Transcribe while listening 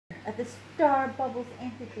at the Star Bubbles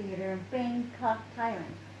Amphitheater in Bangkok,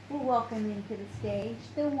 Thailand. We're welcoming to the stage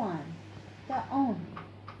the one, the only,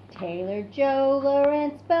 Taylor Joe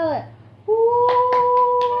Lawrence Bella. Woo!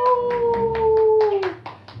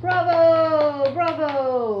 Bravo!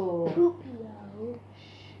 Bravo!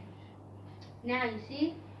 Now you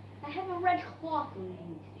see, I have a red cloth with me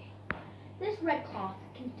today. This red cloth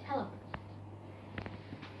can teleport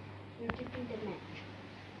in different dimensions.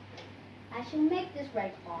 I shall make this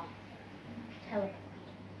red cloth teleport.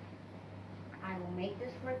 I will make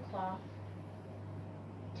this red cloth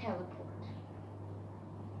teleport.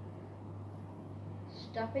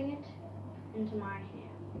 Stuffing it into my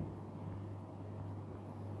hand.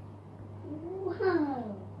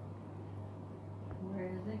 Whoa! Where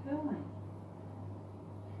is it going?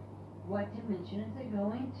 What dimension is it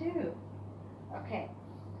going to? Okay,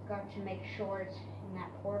 got to make sure it's in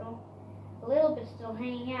that portal. A little bit still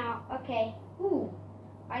hanging out. Okay. Ooh,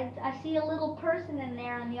 I see a little person in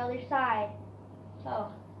there on the other side.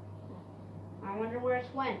 So, I wonder where it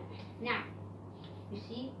went. Now, you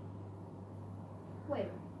see? Wait.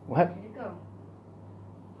 What? Where did it go?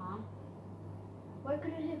 Huh? Where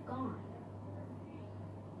could it have gone?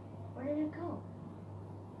 Where did it go?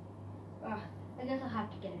 I guess I'll have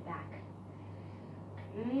to get it back.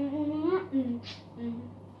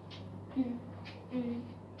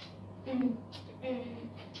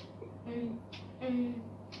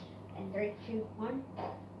 And 3, 2, 1.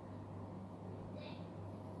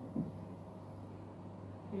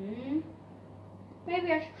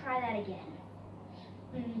 Maybe I should try that again.